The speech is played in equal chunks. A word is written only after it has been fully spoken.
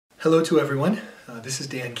Hello to everyone. This is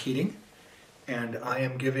Dan Keating, and I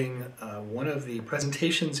am giving one of the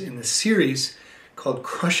presentations in the series called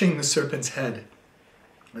Crushing the Serpent's Head.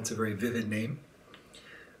 That's a very vivid name,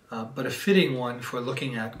 but a fitting one for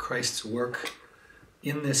looking at Christ's work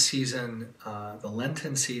in this season, the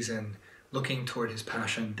Lenten season, looking toward his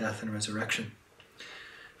passion, death, and resurrection.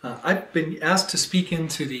 I've been asked to speak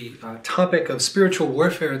into the topic of spiritual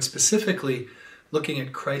warfare, and specifically looking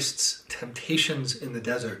at Christ's temptations in the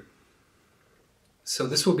desert. So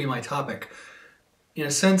this will be my topic. In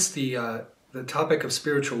a sense, the topic of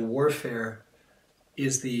spiritual warfare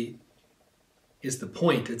is the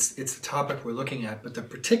point. It's the topic we're looking at. But the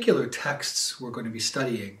particular texts we're going to be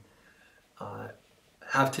studying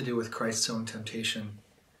have to do with Christ's own temptation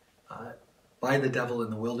by the devil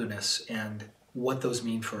in the wilderness, and what those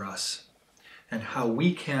mean for us, and how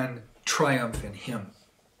we can triumph in him.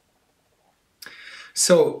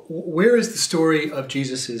 So, where is the story of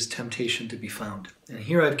Jesus' temptation to be found? And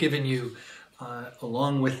here I've given you,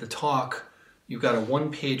 along with the talk, you've got a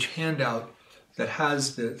one-page handout that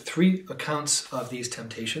has the three accounts of these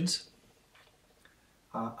temptations.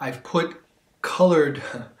 I've colored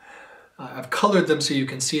them so you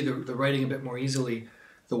can see the writing a bit more easily.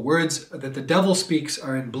 The words that the devil speaks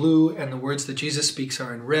are in blue, and the words that Jesus speaks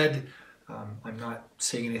are in red. I'm not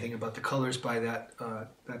saying anything about the colors by that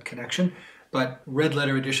connection. But red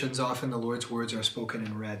letter editions, often the Lord's words are spoken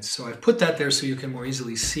in red. So I've put that there so you can more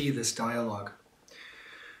easily see this dialogue.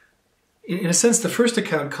 In a sense, the first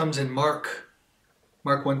account comes in Mark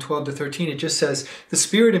 1:12-13. It just says, "The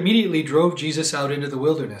Spirit immediately drove Jesus out into the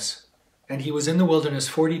wilderness, and he was in the wilderness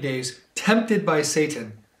 40 days, tempted by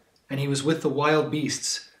Satan, and he was with the wild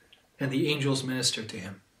beasts, and the angels ministered to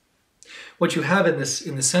him." What you have in the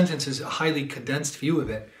sentence is a highly condensed view of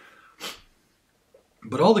it.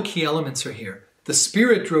 But all the key elements are here. The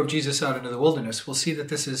Spirit drove Jesus out into the wilderness. We'll see that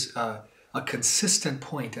this is a consistent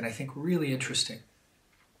point, and I think really interesting.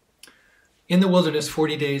 In the wilderness,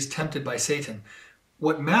 40 days, tempted by Satan.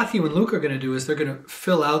 What Matthew and Luke are going to do is they're going to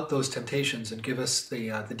fill out those temptations and give us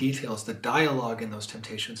the details, the dialogue in those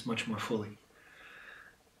temptations much more fully.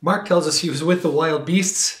 Mark tells us he was with the wild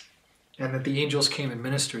beasts and that the angels came and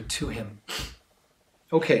ministered to him.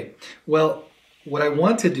 Okay, well, what I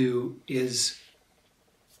want to do is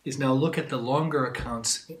now look at the longer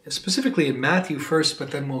accounts, specifically in Matthew first, but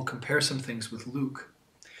then we'll compare some things with Luke.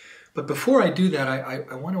 But before I do that,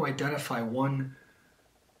 I want to identify one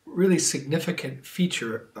really significant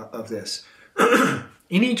feature of this.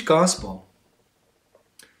 In each gospel,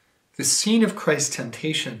 the scene of Christ's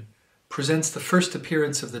temptation presents the first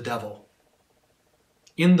appearance of the devil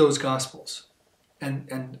in those gospels,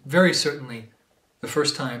 and very certainly the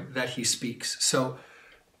first time that he speaks. So,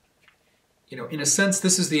 in a sense,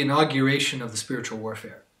 this is the inauguration of the spiritual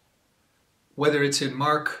warfare. Whether it's in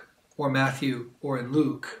Mark or Matthew or in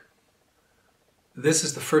Luke, this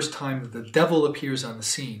is the first time that the devil appears on the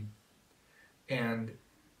scene, and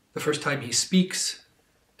the first time he speaks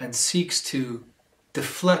and seeks to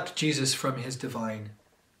deflect Jesus from his divine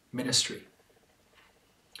ministry.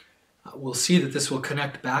 We'll see that this will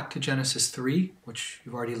connect back to Genesis 3, which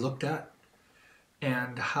you've already looked at,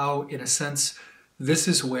 and how, in a sense, this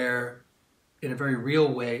is where, in a very real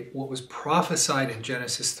way, what was prophesied in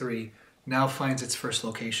Genesis 3 now finds its first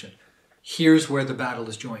location. Here's where the battle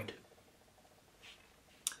is joined.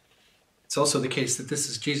 It's also the case that this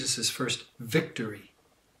is Jesus' first victory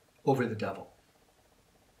over the devil.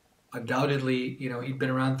 Undoubtedly, he'd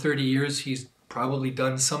been around 30 years. He's probably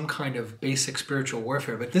done some kind of basic spiritual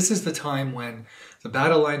warfare. But this is the time when the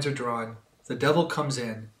battle lines are drawn, the devil comes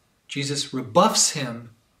in, Jesus rebuffs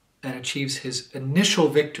him, and achieves his initial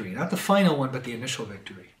victory. Not the final one, but the initial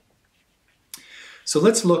victory. So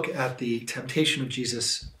let's look at the temptation of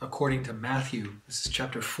Jesus according to Matthew. This is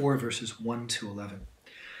chapter 4, verses 1-11.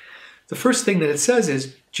 The first thing that it says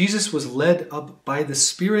is, Jesus was led up by the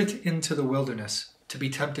Spirit into the wilderness to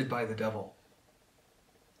be tempted by the devil.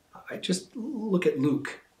 I just look at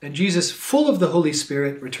Luke. "And Jesus, full of the Holy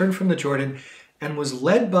Spirit, returned from the Jordan and was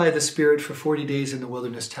led by the Spirit for 40 days in the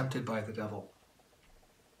wilderness, tempted by the devil."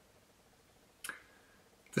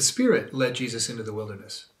 The Spirit led Jesus into the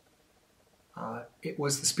wilderness. It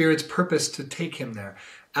was the Spirit's purpose to take him there.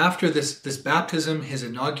 After this baptism, his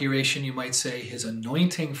inauguration, you might say, his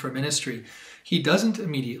anointing for ministry, he doesn't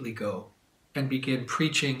immediately go and begin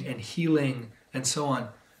preaching and healing and so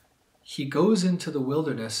on. He goes into the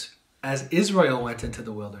wilderness as Israel went into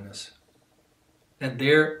the wilderness. And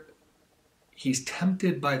there he's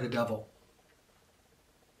tempted by the devil.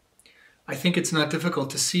 I think it's not difficult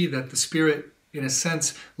to see that the Spirit in a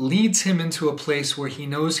sense, leads him into a place where he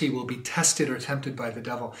knows he will be tested or tempted by the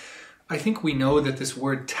devil. I think we know that this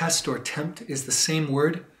word test or tempt is the same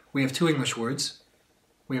word. We have two English words.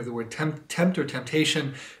 We have the word tempt or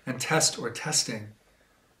temptation and test or testing.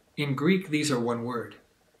 In Greek, these are one word.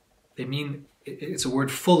 They mean, it's a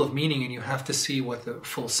word full of meaning, and you have to see what the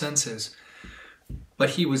full sense is.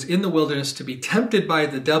 But he was in the wilderness to be tempted by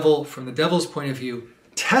the devil from the devil's point of view,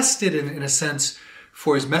 tested in a sense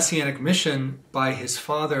for his messianic mission by his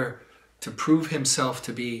Father to prove himself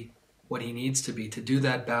to be what he needs to be, to do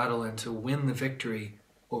that battle and to win the victory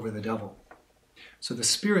over the devil. So the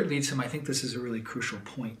Spirit leads him. I think this is a really crucial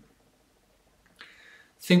point.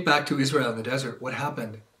 Think back to Israel in the desert. What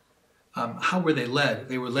happened? How were they led?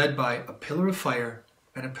 They were led by a pillar of fire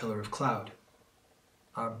and a pillar of cloud.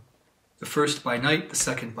 The first by night, the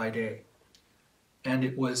second by day. And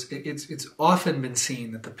it's often been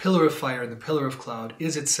seen that the pillar of fire and the pillar of cloud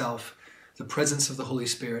is itself the presence of the Holy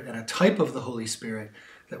Spirit and a type of the Holy Spirit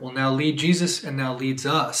that will now lead Jesus and now leads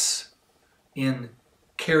us in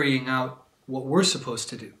carrying out what we're supposed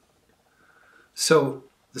to do. So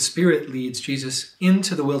the Spirit leads Jesus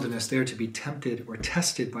into the wilderness there to be tempted or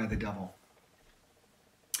tested by the devil.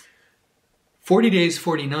 40 days,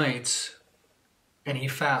 40 nights, and he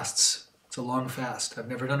fasts. It's a long fast. I've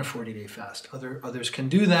never done a 40-day fast. Others can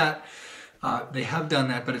do that. They have done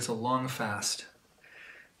that, but it's a long fast.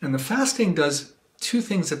 And the fasting does two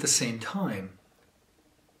things at the same time.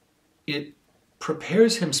 It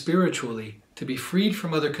prepares him spiritually to be freed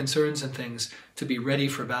from other concerns and things, to be ready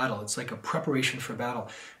for battle. It's like a preparation for battle.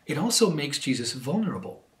 It also makes Jesus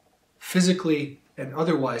vulnerable. Physically and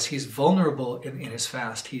otherwise, he's vulnerable in his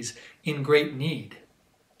fast. He's in great need.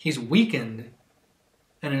 He's weakened,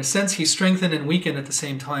 and in a sense, he's strengthened and weakened at the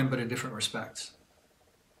same time, but in different respects.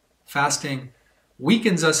 Fasting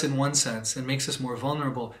weakens us in one sense and makes us more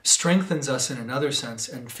vulnerable, strengthens us in another sense,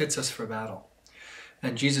 and fits us for battle.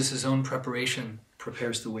 And Jesus' own preparation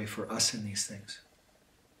prepares the way for us in these things.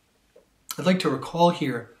 I'd like to recall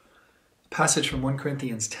here a passage from 1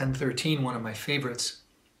 Corinthians 10:13, one of my favorites.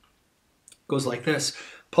 It goes like this.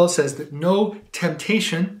 Paul says that no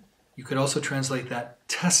temptation, you could also translate that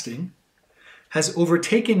testing, has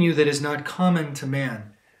overtaken you that is not common to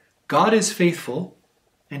man. God is faithful,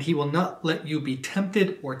 and he will not let you be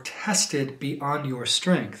tempted or tested beyond your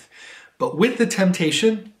strength. But with the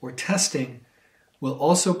temptation or testing, will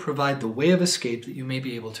also provide the way of escape that you may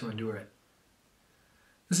be able to endure it.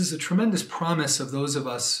 This is a tremendous promise for those of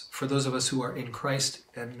us who are in Christ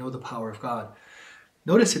and know the power of God.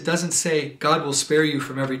 Notice it doesn't say God will spare you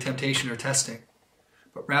from every temptation or testing,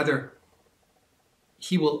 but rather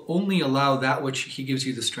he will only allow that which he gives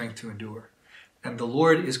you the strength to endure. And the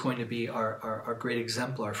Lord is going to be our great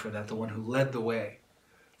exemplar for that, the one who led the way.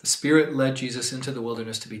 The Spirit led Jesus into the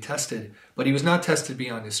wilderness to be tested, but he was not tested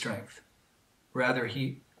beyond his strength. Rather,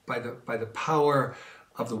 he, by the power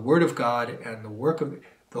of the Word of God and the work of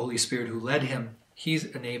the Holy Spirit who led him, he's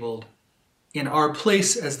enabled in our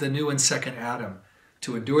place as the new and second Adam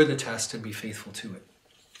to endure the test and be faithful to it.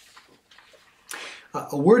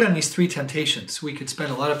 A word on these three temptations. We could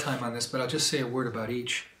spend a lot of time on this, but I'll just say a word about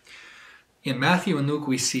each. In Matthew and Luke,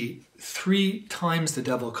 we see 3 times the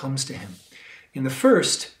devil comes to him. In the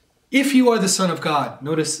first, if you are the Son of God,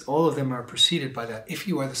 notice all of them are preceded by that, if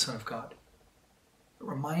you are the Son of God. It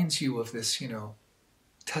reminds you of this,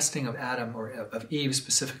 testing of Adam or of Eve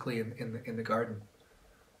specifically in the garden.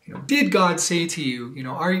 Did God say to you,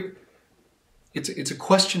 are you? It's a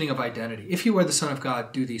questioning of identity. If you are the Son of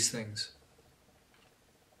God, do these things.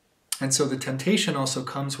 And so the temptation also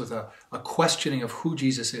comes with a questioning of who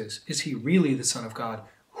Jesus is. Is he really the Son of God?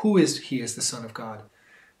 Who is he as the Son of God?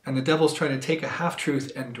 And the devil's trying to take a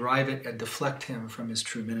half-truth and drive it and deflect him from his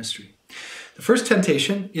true ministry. The first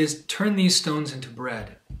temptation is turn these stones into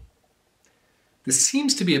bread. This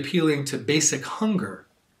seems to be appealing to basic hunger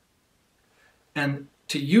and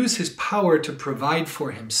to use his power to provide for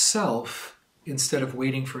himself instead of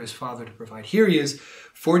waiting for his Father to provide. Here he is,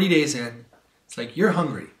 40 days in. It's like, you're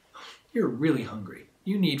hungry. You're really hungry.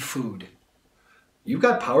 You need food. You've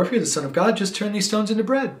got power. If you're the Son of God, just turn these stones into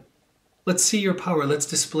bread. Let's see your power. Let's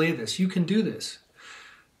display this. You can do this.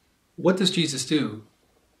 What does Jesus do?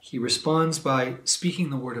 He responds by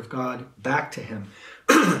speaking the word of God back to him.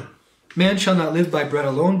 Man shall not live by bread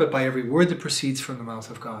alone, but by every word that proceeds from the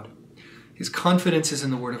mouth of God. His confidence is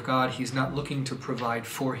in the word of God. He's not looking to provide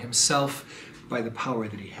for himself by the power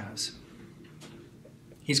that he has.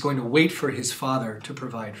 He's going to wait for his Father to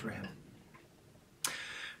provide for him.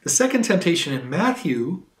 The second temptation in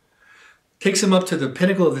Matthew takes him up to the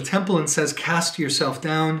pinnacle of the temple and says, cast yourself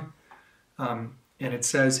down. And it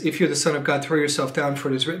says, if you're the Son of God, throw yourself down, for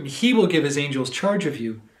it is written, he will give his angels charge of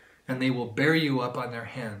you, and they will bear you up on their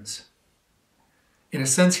hands. In a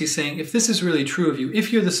sense, he's saying, if this is really true of you,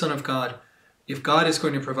 if you're the Son of God, if God is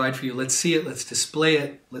going to provide for you, let's see it, let's display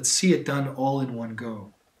it, let's see it done all in one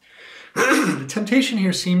go. The temptation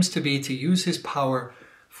here seems to be to use his power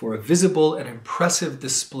for a visible and impressive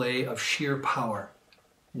display of sheer power,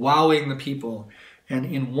 wowing the people, and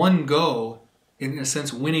in one go, in a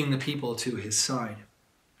sense, winning the people to his side.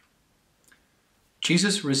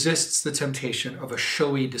 Jesus resists the temptation of a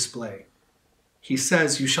showy display. He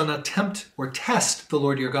says, you shall not tempt or test the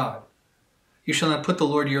Lord your God. You shall not put the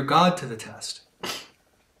Lord your God to the test.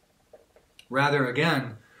 Rather,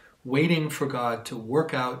 again, waiting for God to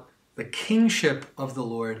work out the kingship of the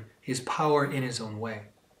Lord, his power in his own way,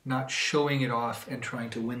 not showing it off and trying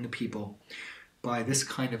to win the people by this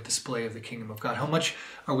kind of display of the kingdom of God. How much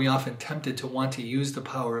are we often tempted to want to use the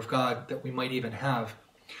power of God that we might even have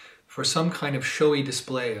for some kind of showy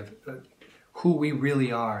display of who we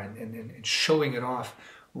really are and showing it off,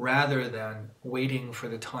 rather than waiting for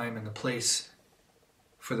the time and the place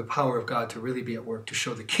for the power of God to really be at work to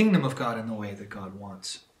show the kingdom of God in the way that God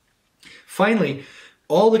wants. Finally,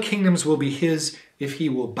 all the kingdoms will be his if he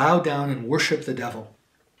will bow down and worship the devil.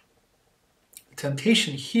 The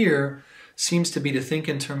temptation here seems to be to think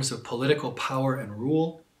in terms of political power and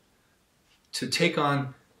rule, to take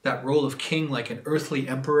on that role of king like an earthly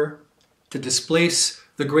emperor, to displace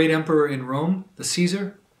the great emperor in Rome, the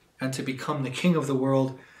Caesar, and to become the king of the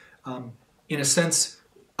world, in a sense,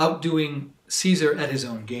 outdoing Caesar at his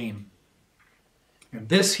own game. And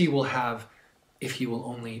this he will have if he will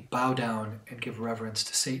only bow down and give reverence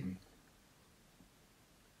to Satan.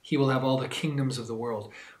 He will have all the kingdoms of the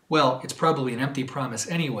world. Well, it's probably an empty promise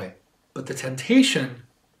anyway, but the temptation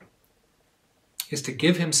is to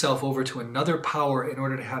give himself over to another power in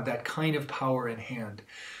order to have that kind of power in hand.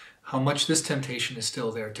 How much this temptation is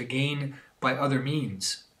still there, to gain by other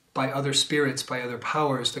means, by other spirits, by other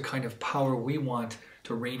powers, the kind of power we want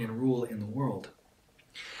to reign and rule in the world.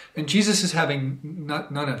 And Jesus is having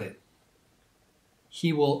none of it.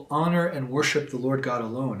 He will honor and worship the Lord God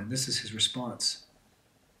alone, and this is his response.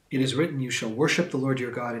 It is written, you shall worship the Lord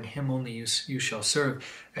your God, and him only you shall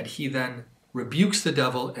serve. And he then rebukes the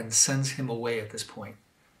devil and sends him away at this point.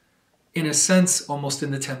 In a sense, almost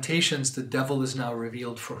in the temptations, the devil is now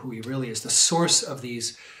revealed for who he really is. The source of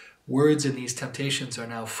these words and these temptations are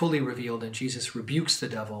now fully revealed, and Jesus rebukes the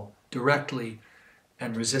devil directly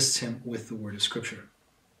and resists him with the word of Scripture.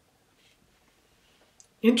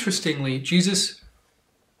 Interestingly, Jesus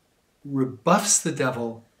rebuffs the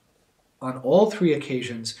devil on all three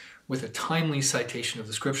occasions with a timely citation of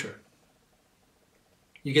the Scripture.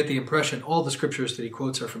 You get the impression all the scriptures that he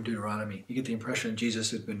quotes are from Deuteronomy. You get the impression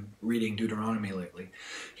Jesus had been reading Deuteronomy lately.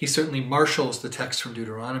 He certainly marshals the text from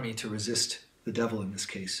Deuteronomy to resist the devil in this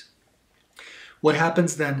case. What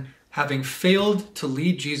happens then, having failed to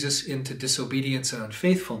lead Jesus into disobedience and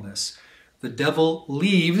unfaithfulness, the devil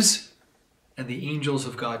leaves and the angels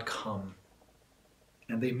of God come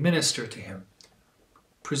and they minister to him.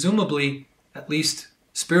 Presumably, at least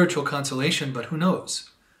spiritual consolation, but who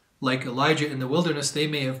knows? Like Elijah in the wilderness, they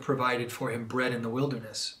may have provided for him bread in the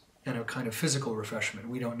wilderness and a kind of physical refreshment.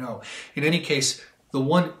 We don't know. In any case, the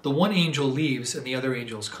one angel leaves and the other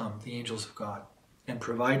angels come, the angels of God, and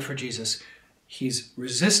provide for Jesus. He's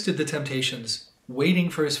resisted the temptations,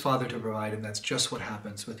 waiting for his Father to provide, and that's just what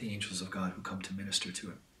happens with the angels of God who come to minister to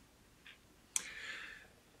him.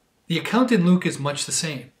 The account in Luke is much the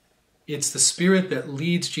same. It's the Spirit that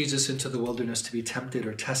leads Jesus into the wilderness to be tempted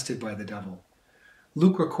or tested by the devil.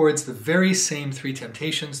 Luke records the very same three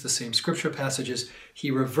temptations, the same scripture passages. He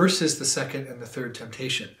reverses the second and the third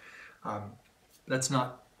temptation. That's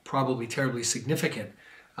not probably terribly significant,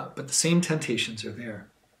 but the same temptations are there.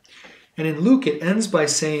 And in Luke, it ends by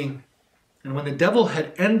saying, and when the devil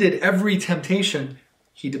had ended every temptation,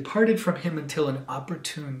 he departed from him until an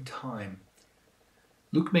opportune time.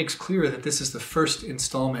 Luke makes clear that this is the first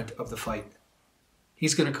installment of the fight.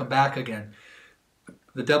 He's going to come back again.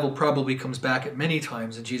 The devil probably comes back at many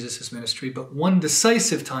times in Jesus' ministry, but one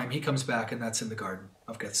decisive time he comes back, and that's in the Garden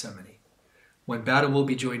of Gethsemane, when battle will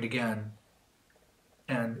be joined again,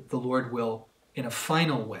 and the Lord will, in a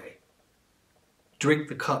final way, drink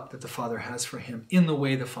the cup that the Father has for him in the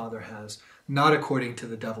way the Father has, not according to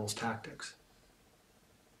the devil's tactics.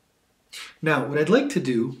 Now, what I'd like to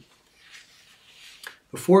do,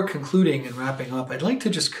 before concluding and wrapping up, I'd like to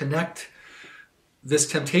just connect this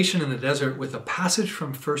temptation in the desert with a passage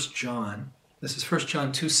from 1 John. This is 1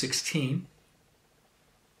 John 2:16.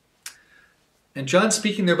 And John's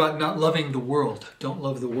speaking there about not loving the world. Don't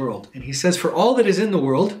love the world. And he says, for all that is in the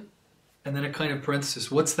world, and then a kind of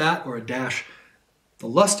parenthesis, what's that? Or a dash. The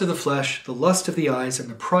lust of the flesh, the lust of the eyes, and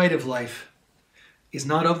the pride of life is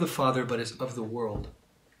not of the Father, but is of the world.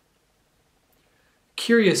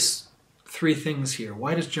 Curious three things here.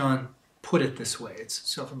 Why does John put it this way? It's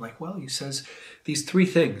something like, well, he says these three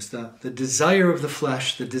things, the desire of the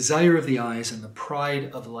flesh, the desire of the eyes, and the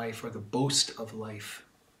pride of life, or the boast of life.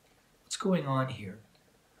 What's going on here?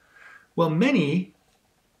 Well, many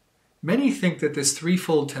think that this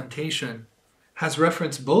threefold temptation has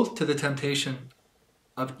reference both to the temptation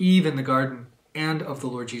of Eve in the garden and of the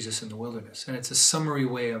Lord Jesus in the wilderness. And it's a summary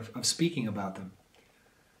way of speaking about them.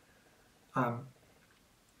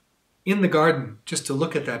 In the garden, just to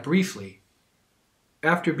look at that briefly,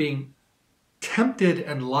 after being tempted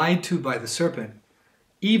and lied to by the serpent,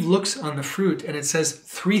 Eve looks on the fruit and it says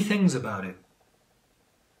three things about it.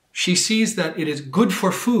 She sees that it is good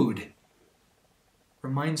for food.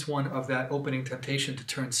 Reminds one of that opening temptation to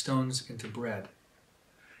turn stones into bread.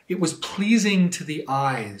 It was pleasing to the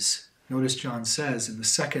eyes. Notice John says in the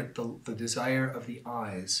second, the desire of the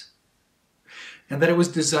eyes. And that it was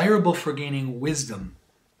desirable for gaining wisdom.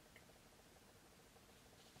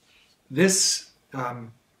 This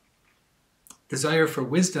desire for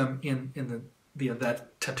wisdom in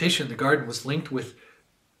that temptation in the garden was linked with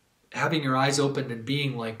having your eyes opened and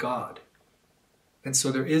being like God. And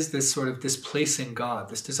so there is this sort of displacing God.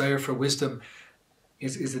 This desire for wisdom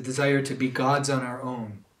is a desire to be gods on our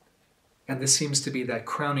own. And this seems to be that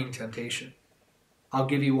crowning temptation. I'll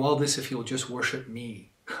give you all this if you'll just worship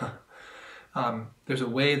me. There's a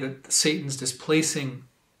way that Satan's displacing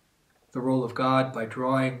the role of God by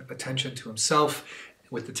drawing attention to himself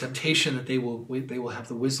with the temptation that they will have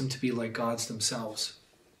the wisdom to be like gods themselves.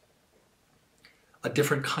 A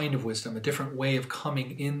different kind of wisdom, a different way of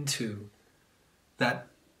coming into that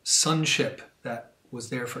sonship that was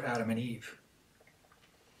there for Adam and Eve.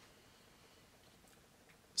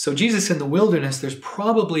 So Jesus in the wilderness, there's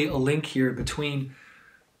probably a link here between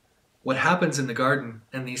what happens in the garden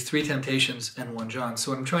and these three temptations and 1 John.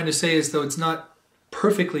 So what I'm trying to say is, though it's not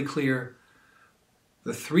perfectly clear,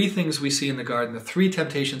 the three things we see in the garden, the three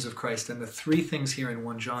temptations of Christ, and the three things here in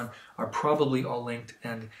 1 John are probably all linked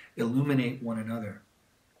and illuminate one another.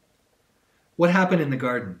 What happened in the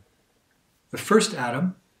garden? The first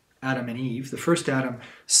Adam and Eve, the first Adam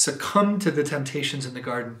succumbed to the temptations in the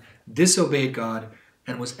garden, disobeyed God,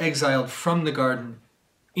 and was exiled from the garden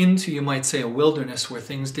into, you might say, a wilderness where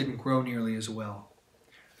things didn't grow nearly as well.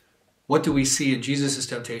 What do we see in Jesus'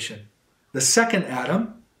 temptation? The second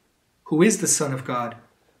Adam, who is the Son of God,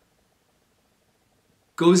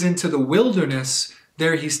 goes into the wilderness.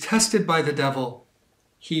 There he's tested by the devil.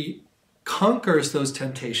 He conquers those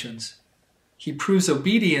temptations. He proves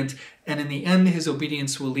obedient, and in the end his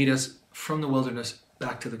obedience will lead us from the wilderness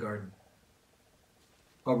back to the garden.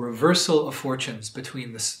 A reversal of fortunes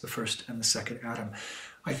between the first and the second Adam.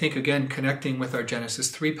 I think, again, connecting with our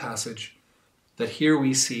Genesis 3 passage, that here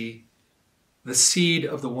we see the seed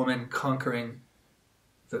of the woman conquering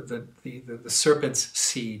the serpent's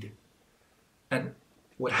seed. And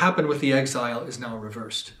what happened with the exile is now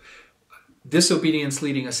reversed. Disobedience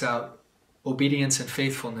leading us out, obedience and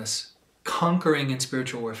faithfulness, conquering in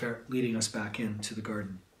spiritual warfare, leading us back into the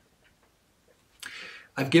garden.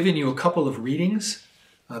 I've given you a couple of readings.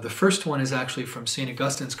 The first one is actually from St.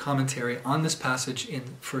 Augustine's commentary on this passage in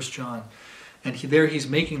 1 John. And there he's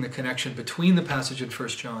making the connection between the passage in 1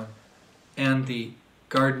 John and the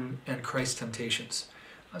garden and Christ's temptations.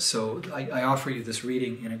 So I offer you this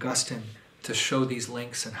reading in Augustine to show these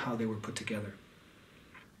links and how they were put together.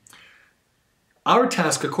 Our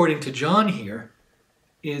task, according to John here,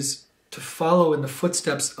 is to follow in the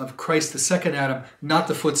footsteps of Christ, the second Adam, not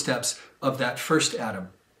the footsteps of that first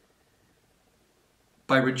Adam.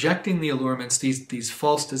 By rejecting the allurements, these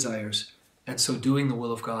false desires, and so doing the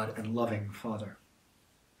will of God and loving the Father.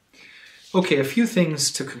 Okay, a few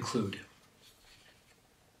things to conclude.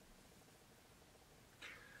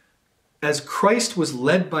 As Christ was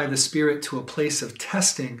led by the Spirit to a place of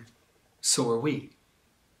testing, so are we,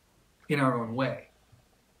 in our own way.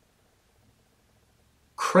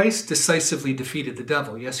 Christ decisively defeated the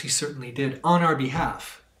devil. Yes, he certainly did, on our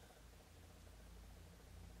behalf.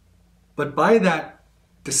 But by that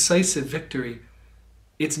decisive victory,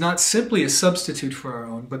 it's not simply a substitute for our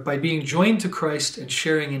own, but by being joined to Christ and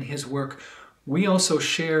sharing in his work, we also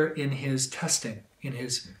share in his testing, in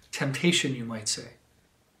his temptation, you might say.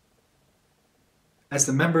 As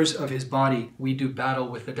the members of his body, we do battle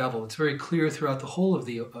with the devil. It's very clear throughout the whole of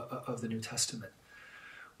the New Testament.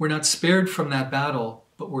 We're not spared from that battle,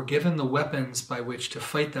 but we're given the weapons by which to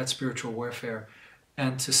fight that spiritual warfare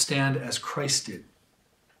and to stand as Christ did.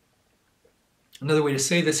 Another way to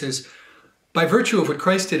say this is, by virtue of what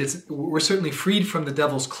Christ did, we're certainly freed from the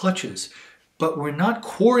devil's clutches, but we're not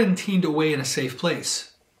quarantined away in a safe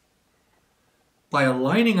place. By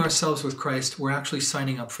aligning ourselves with Christ, we're actually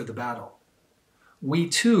signing up for the battle. We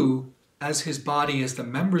too, as his body, as the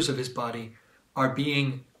members of his body, are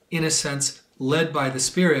being, in a sense, led by the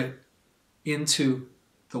Spirit into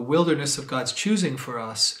the wilderness of God's choosing for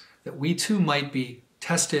us, that we too might be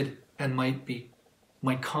tested and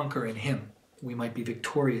might conquer in him. We might be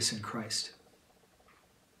victorious in Christ.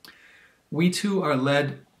 We too are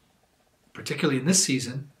led, particularly in this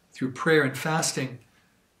season, through prayer and fasting,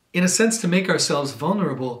 in a sense to make ourselves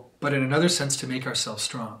vulnerable, but in another sense to make ourselves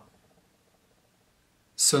strong,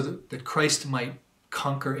 so that Christ might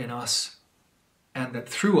conquer in us, and that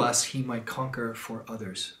through us he might conquer for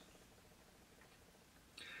others.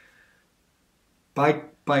 By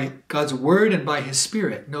God's word and by his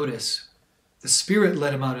Spirit, notice, the Spirit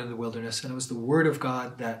led him out into the wilderness, and it was the word of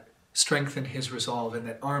God that strengthened his resolve and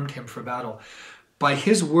that armed him for battle. By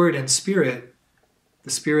his word and Spirit,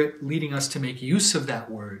 the Spirit leading us to make use of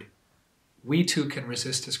that word, we too can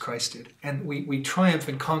resist as Christ did. And we triumph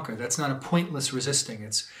and conquer. That's not a pointless resisting.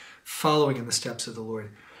 It's following in the steps of the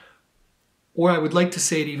Lord. Or I would like to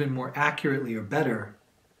say it even more accurately or better.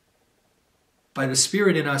 By the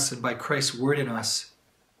Spirit in us and by Christ's word in us,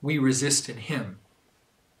 we resist in him.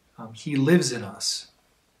 He lives in us.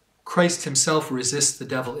 Christ himself resists the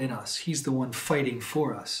devil in us. He's the one fighting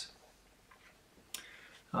for us.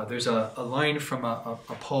 There's a line from a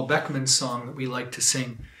Paul Beckman song that we like to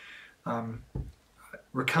sing,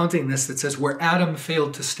 recounting this, that says, where Adam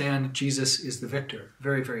failed to stand, Jesus is the victor.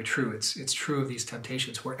 Very, very true. It's true of these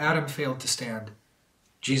temptations. Where Adam failed to stand,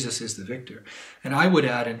 Jesus is the victor. And I would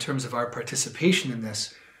add, in terms of our participation in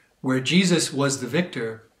this, where Jesus was the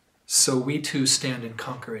victor, so we too stand and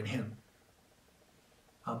conquer in him.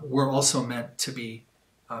 We're also meant to be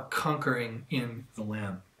conquering in the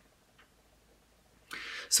Lamb.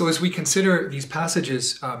 So as we consider these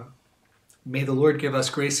passages, may the Lord give us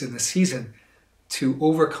grace in this season to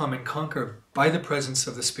overcome and conquer by the presence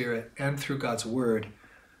of the Spirit and through God's word.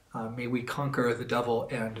 May we conquer the devil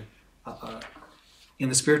and in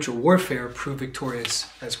the spiritual warfare prove victorious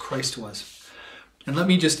as Christ was. And let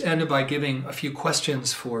me just end by giving a few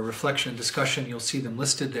questions for reflection and discussion. You'll see them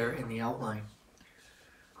listed there in the outline.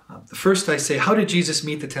 The first, I say, how did Jesus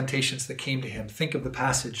meet the temptations that came to him? Think of the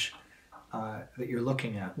passage that you're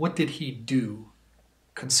looking at. What did he do?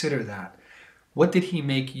 Consider that. What did he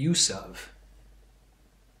make use of?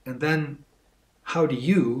 And then, how do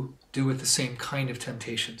you do with the same kind of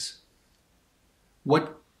temptations?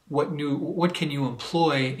 What can you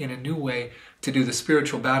employ in a new way to do the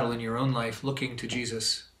spiritual battle in your own life, looking to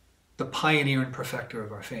Jesus, the pioneer and perfecter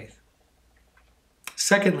of our faith?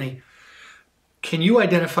 Secondly, can you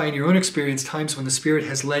identify in your own experience times when the Spirit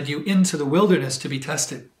has led you into the wilderness to be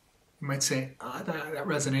tested? You might say, that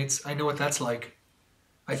resonates. I know what that's like.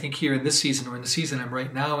 I think here in this season, or in the season I'm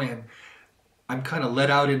right now in, I'm kind of led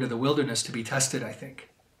out into the wilderness to be tested, I think.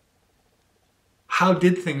 How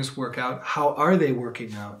did things work out? How are they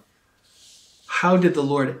working out? How did the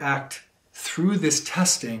Lord act through this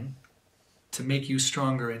testing to make you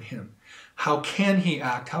stronger in him? How can he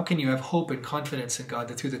act? How can you have hope and confidence in God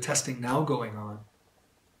that through the testing now going on,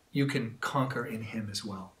 you can conquer in him as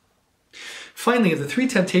well? Finally, of the three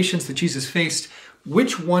temptations that Jesus faced,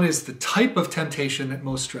 which one is the type of temptation that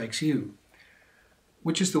most strikes you?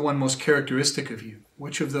 Which is the one most characteristic of you?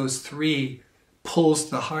 Which of those three pulls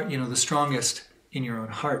the heart, the strongest in your own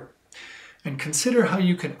heart? And consider how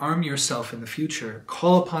you can arm yourself in the future.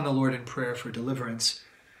 Call upon the Lord in prayer for deliverance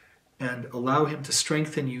and allow him to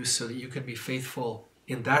strengthen you so that you can be faithful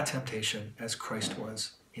in that temptation as Christ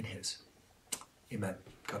was in his. Amen.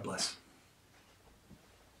 God bless.